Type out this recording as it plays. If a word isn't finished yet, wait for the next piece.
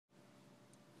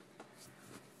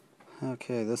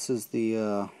Okay, this is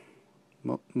the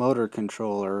motor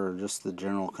controller, or just the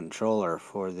general controller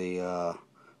for the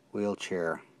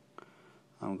wheelchair.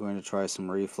 I'm going to try some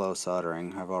reflow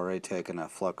soldering. I've already taken a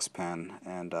flux pen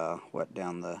and wet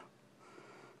down the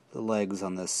legs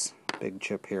on this big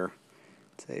chip here.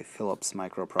 It's a Philips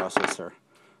microprocessor.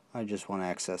 I just want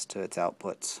access to its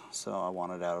outputs, so I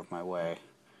want it out of my way.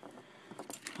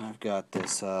 I've got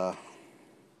this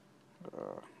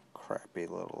crappy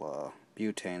little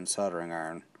butane soldering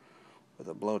iron with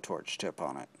a blowtorch tip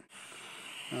on it.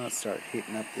 Now let's start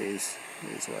heating up these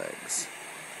legs.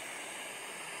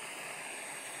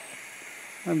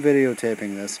 I'm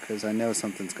videotaping this because I know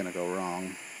something's going to go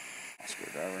wrong.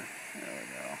 Screwdriver. There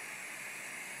we go.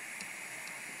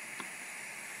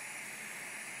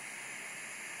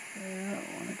 Yeah,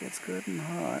 when it gets good and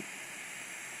hot,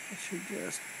 it should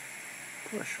just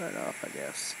push right off, I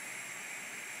guess.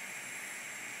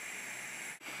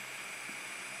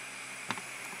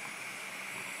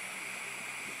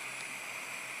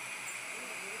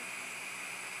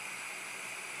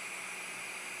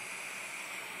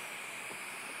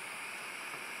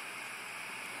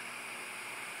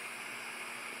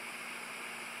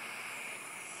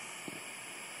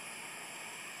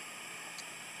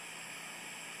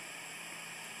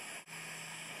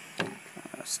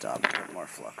 Stop and put more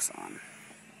flux on.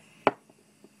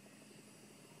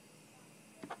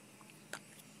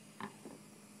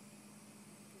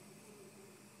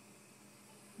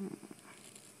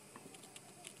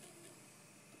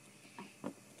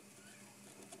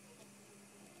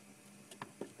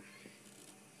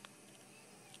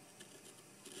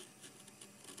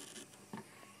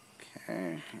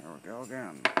 Okay, here we go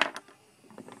again.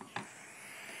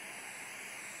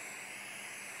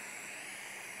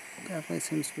 Definitely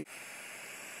seems to be.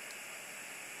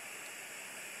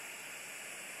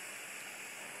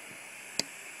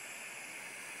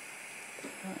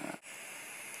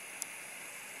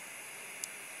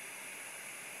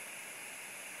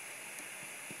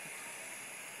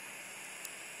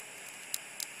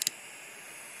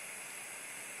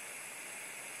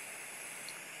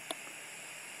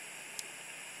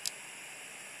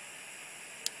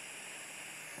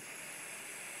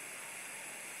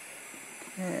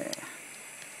 Okay.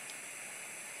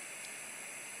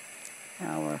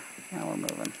 Now we're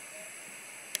moving.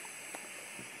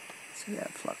 See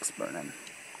that flux burning.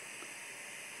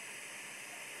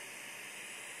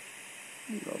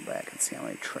 Go back and see how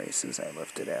many traces I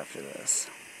lifted after this.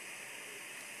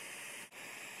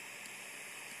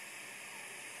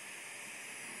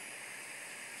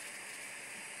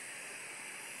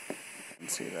 You can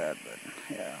see that, but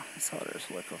yeah, the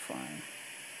solder's liquefying.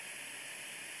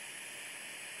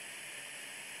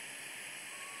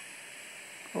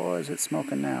 Oh, is it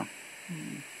smoking now?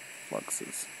 Flux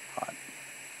is hot.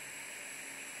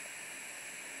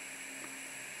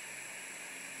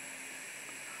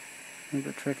 I think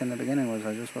the trick in the beginning was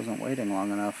I just wasn't waiting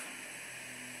long enough.